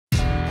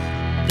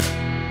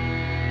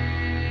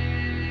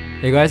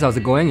Hey guys, how's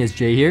it going? It's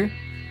Jay here,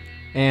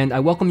 and I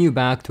welcome you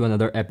back to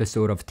another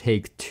episode of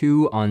Take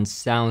 2 on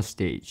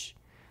SoundStage.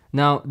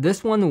 Now,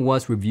 this one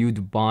was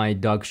reviewed by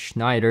Doug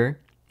Schneider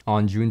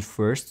on June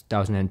 1st,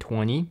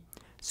 2020,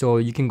 so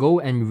you can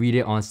go and read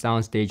it on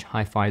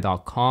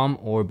soundstagehifi.com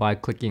or by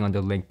clicking on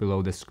the link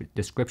below the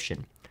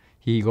description.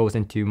 He goes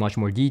into much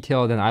more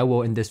detail than I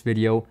will in this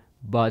video,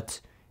 but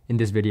in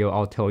this video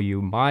I'll tell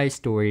you my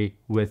story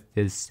with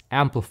this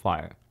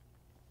amplifier.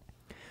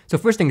 So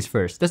first things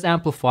first, this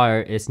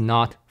amplifier is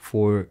not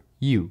for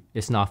you.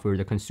 It's not for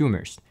the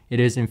consumers.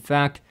 It is in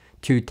fact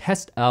to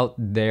test out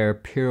their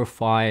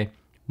Purifi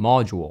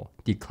module,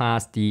 the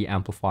Class D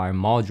amplifier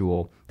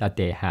module that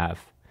they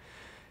have.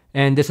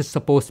 And this is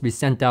supposed to be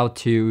sent out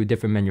to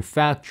different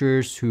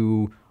manufacturers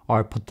who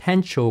are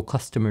potential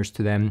customers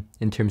to them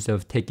in terms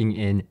of taking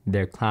in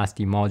their Class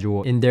D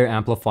module in their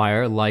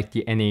amplifier, like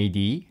the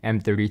NAD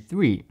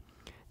M33.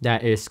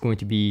 That is going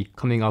to be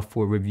coming up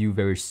for review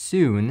very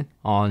soon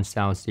on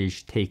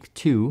SoundStage Take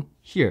 2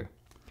 here.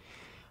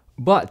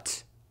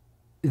 But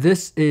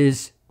this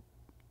is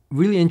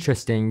really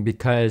interesting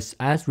because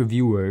as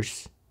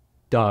reviewers,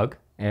 Doug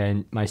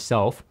and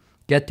myself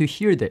get to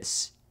hear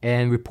this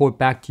and report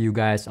back to you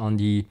guys on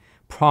the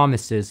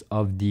promises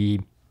of the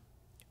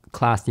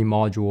Class D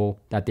module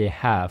that they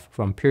have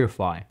from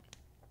Purifi.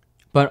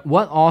 But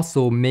what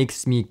also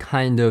makes me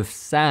kind of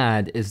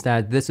sad is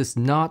that this is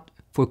not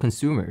for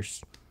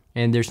consumers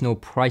and there's no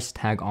price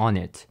tag on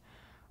it.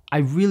 I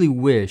really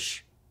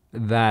wish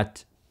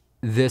that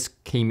this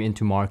came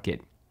into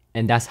market,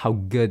 and that's how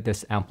good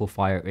this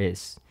amplifier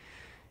is.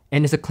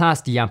 And it's a Class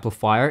D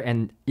amplifier,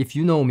 and if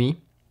you know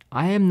me,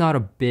 I am not a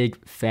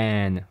big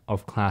fan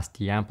of Class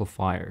D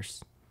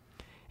amplifiers.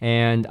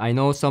 And I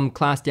know some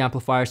Class D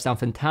amplifiers sound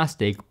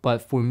fantastic,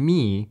 but for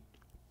me,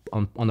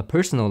 on a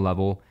personal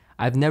level,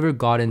 I've never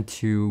gotten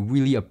to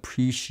really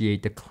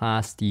appreciate the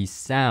Class D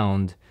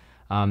sound,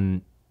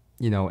 and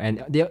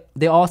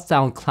they all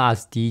sound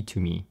Class D to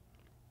me.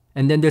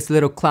 And then this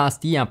little Class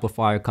D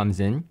amplifier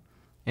comes in,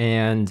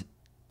 and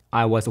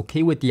I was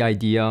okay with the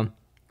idea.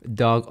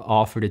 Doug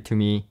offered it to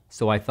me,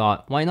 so I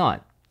thought, why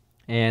not?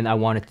 And I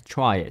wanted to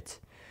try it.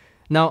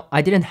 Now,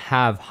 I didn't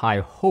have high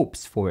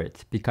hopes for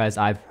it because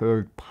I've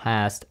heard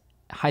past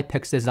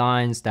Hypex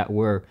designs that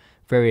were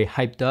very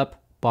hyped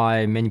up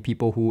by many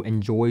people who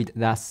enjoyed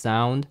that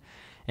sound,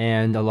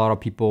 and a lot of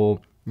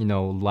people,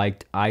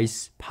 liked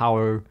ICE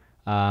power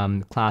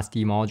Class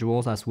D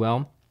modules as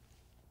well.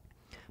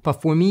 But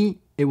for me,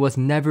 it was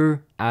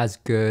never as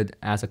good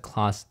as a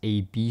Class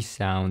AB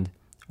sound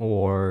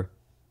or,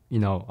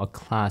 a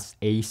Class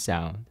A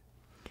sound.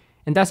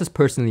 And that's just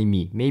personally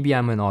me. Maybe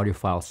I'm an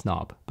audiophile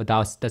snob, but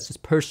that's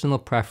just personal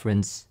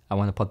preference. I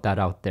want to put that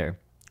out there.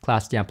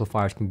 Class D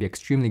amplifiers can be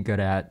extremely good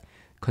at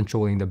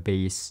controlling the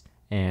bass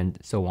and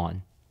so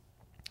on,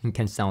 and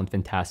can sound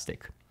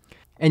fantastic.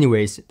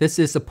 Anyways, this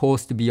is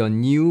supposed to be a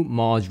new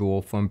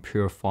module from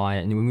Purifi,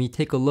 and when we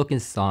take a look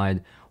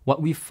inside, what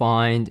we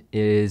find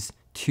is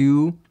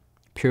two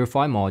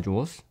Purifi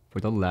modules for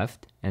the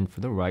left and for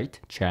the right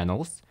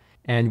channels,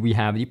 and we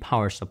have the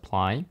power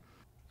supply.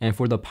 And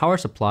for the power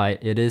supply,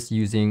 it is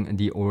using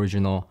the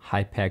original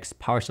Hypex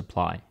power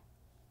supply.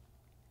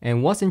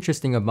 And what's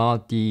interesting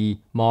about the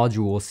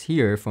modules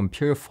here from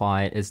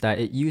Purifi is that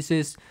it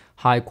uses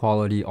high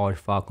quality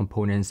audiophile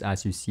components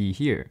as you see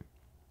here.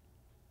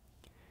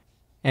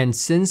 And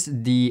since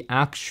the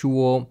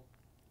actual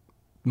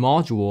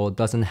module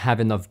doesn't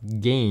have enough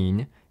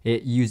gain,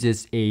 it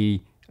uses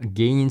a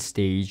gain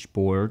stage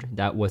board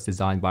that was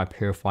designed by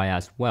Purifi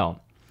as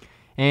well.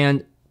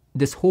 And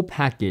this whole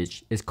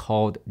package is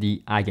called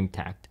the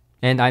Eigentakt.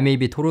 And I may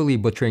be totally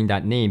butchering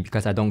that name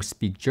because I don't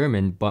speak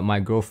German, but my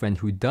girlfriend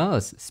who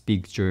does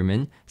speak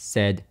German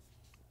said,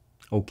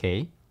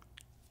 okay,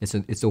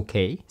 it's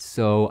okay,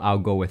 so I'll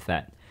go with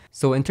that.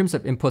 So in terms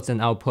of inputs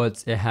and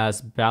outputs, it has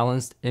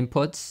balanced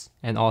inputs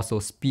and also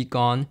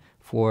speak-on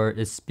for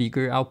its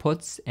speaker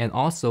outputs, and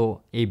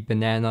also a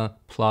banana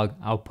plug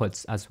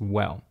outputs as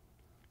well.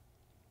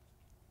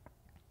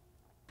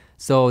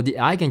 So the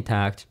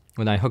Eigentakt,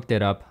 when I hooked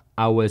it up,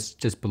 I was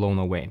just blown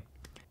away.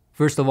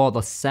 First of all,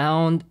 the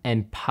sound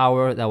and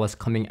power that was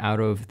coming out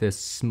of this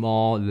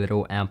small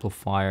little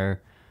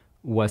amplifier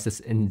was just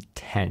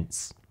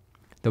intense.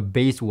 The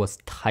bass was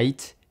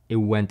tight, it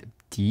went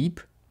deep,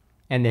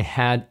 and it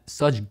had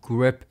such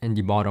grip in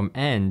the bottom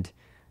end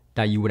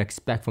that you would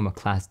expect from a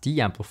Class D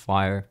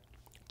amplifier,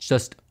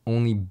 just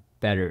only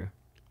better.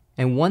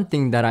 And one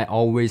thing that I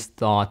always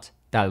thought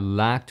that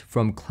lacked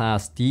from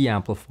Class D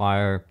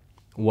amplifier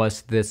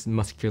was this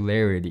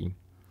muscularity.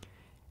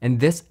 And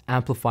this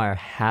amplifier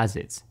has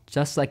it.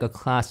 Just like a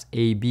Class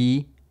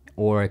AB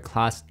or a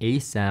Class A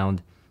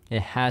sound,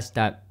 it has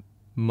that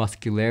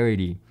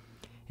muscularity.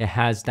 It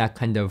has that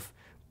kind of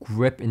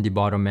grip in the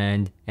bottom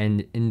end,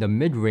 and in the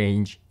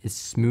mid-range, it's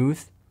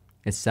smooth.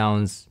 It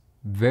sounds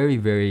very,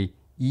 very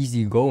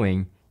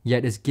easygoing,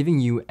 yet it's giving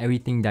you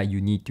everything that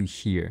you need to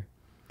hear.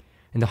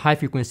 And the high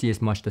frequency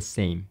is much the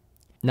same.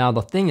 Now,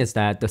 the thing is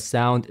that the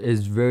sound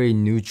is very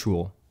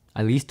neutral,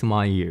 at least to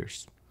my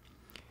ears.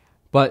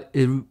 But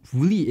it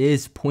really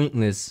is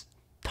pointless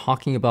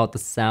talking about the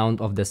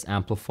sound of this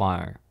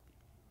amplifier.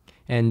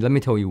 And let me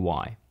tell you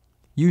why.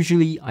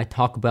 Usually I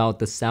talk about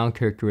the sound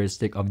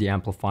characteristic of the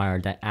amplifier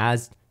that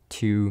adds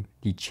to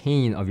the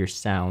chain of your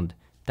sound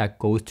that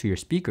goes to your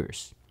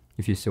speakers,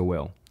 if you so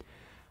will.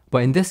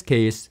 But in this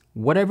case,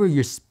 whatever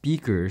your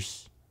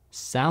speakers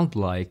sound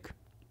like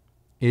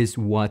is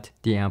what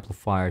the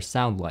amplifier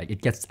sound like.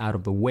 It gets out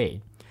of the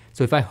way.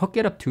 So if I hook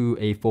it up to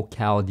a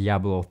Focal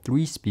Diablo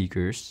 3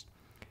 speakers,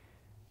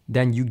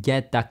 then you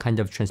get that kind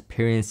of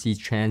transparency,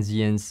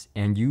 transience,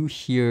 and you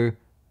hear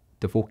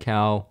the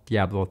Focal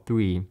Diablo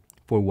 3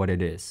 for what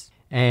it is.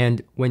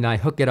 And when I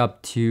hook it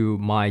up to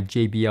my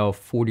JBL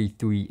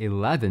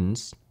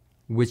 4311s,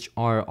 which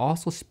are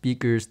also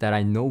speakers that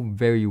I know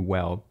very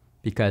well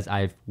because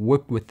I've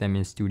worked with them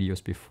in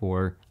studios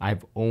before,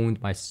 I've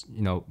owned my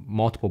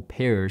multiple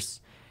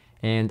pairs,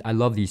 and I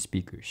love these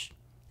speakers.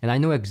 And I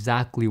know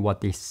exactly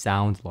what they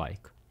sound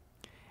like.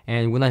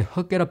 And when I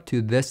hook it up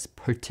to this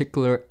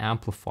particular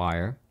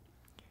amplifier,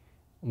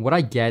 what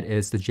I get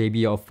is the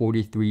JBL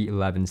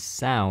 4311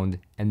 sound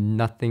and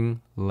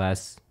nothing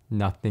less,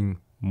 nothing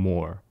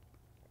more.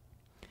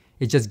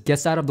 It just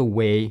gets out of the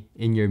way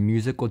in your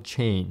musical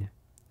chain.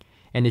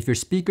 And if your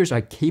speakers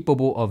are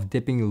capable of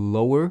dipping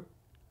lower,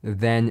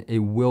 then it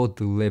will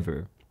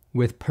deliver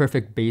with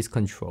perfect bass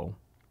control.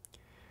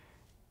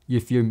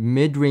 If your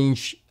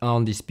mid-range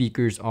on the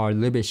speakers are a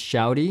little bit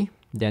shouty,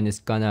 then it's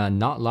gonna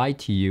not lie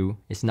to you.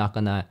 It's not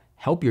gonna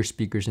help your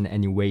speakers in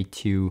any way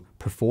to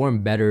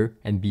perform better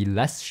and be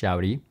less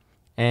shouty.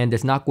 And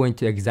it's not going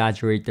to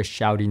exaggerate the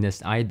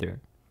shoutiness either.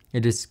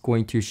 It is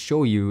going to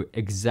show you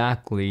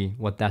exactly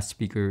what that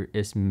speaker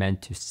is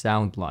meant to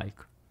sound like.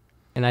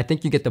 And I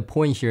think you get the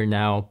point here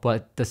now,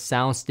 but the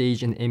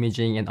SoundStage and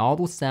imaging and all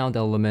those sound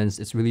elements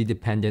is really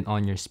dependent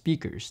on your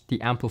speakers.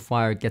 The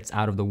amplifier gets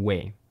out of the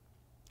way.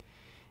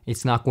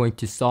 It's not going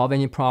to solve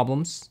any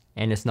problems,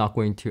 and it's not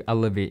going to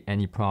elevate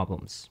any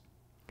problems.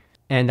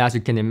 And as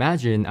you can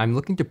imagine, I'm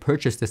looking to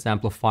purchase this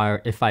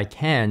amplifier if I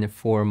can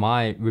for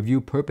my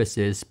review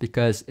purposes,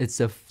 because it's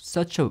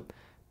such a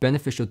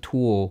beneficial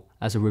tool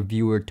as a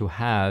reviewer to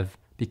have,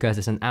 because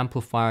it's an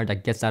amplifier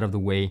that gets out of the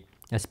way,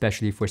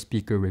 especially for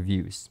speaker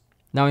reviews.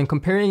 Now, in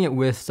comparing it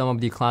with some of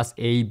the Class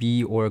A,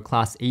 B, or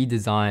Class A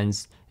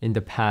designs in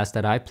the past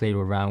that I played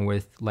around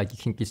with, like the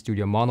Kinky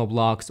Studio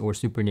Monoblocks or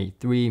Super Nate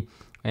 3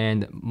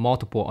 and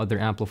multiple other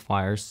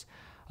amplifiers,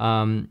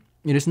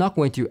 it is not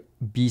going to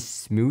be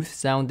smooth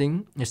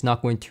sounding. It's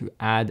not going to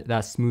add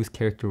that smooth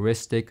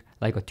characteristic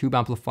like a tube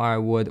amplifier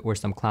would or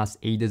some Class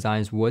A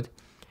designs would.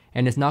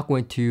 And it's not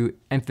going to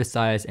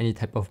emphasize any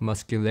type of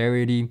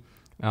muscularity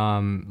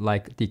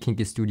like the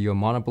Kinky Studio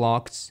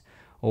Monoblocks,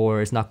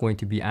 or it's not going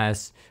to be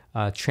as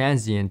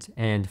transient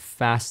and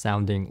fast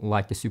sounding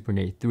like the Super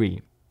Nate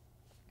 3.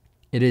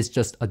 It is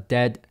just a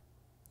dead,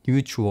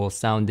 neutral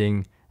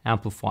sounding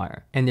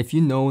amplifier. And if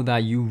you know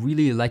that you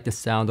really like the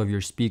sound of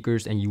your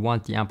speakers and you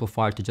want the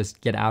amplifier to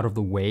just get out of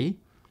the way,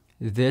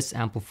 this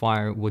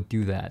amplifier will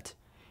do that.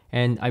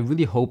 And I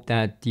really hope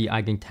that the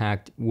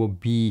Eigentakt will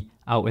be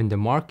out in the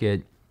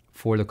market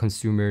for the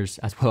consumers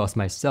as well as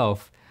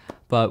myself,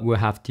 but we'll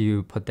have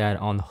to put that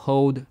on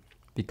hold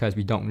because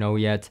we don't know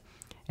yet.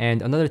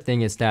 And another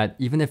thing is that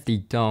even if they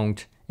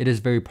don't, it is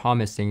very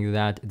promising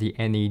that the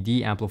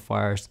NAD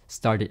amplifiers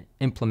started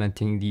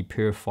implementing the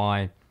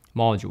Purifi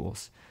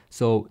modules.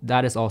 So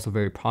that is also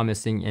very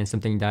promising and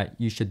something that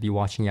you should be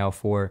watching out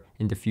for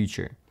in the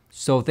future.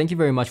 So thank you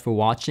very much for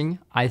watching.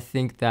 I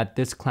think that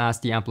this Class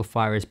D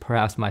amplifier is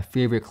perhaps my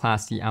favorite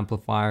Class D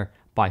amplifier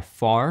by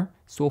far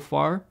so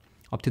far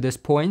up to this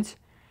point.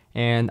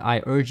 And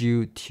I urge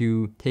you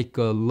to take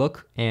a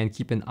look and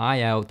keep an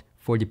eye out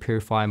for the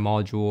Purifi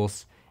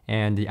modules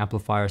and the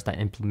amplifiers that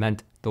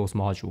implement those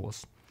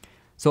modules.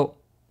 So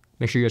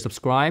make sure you're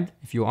subscribed.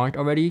 If you aren't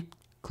already,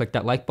 click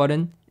that like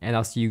button, and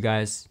I'll see you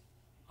guys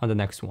on the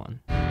next one.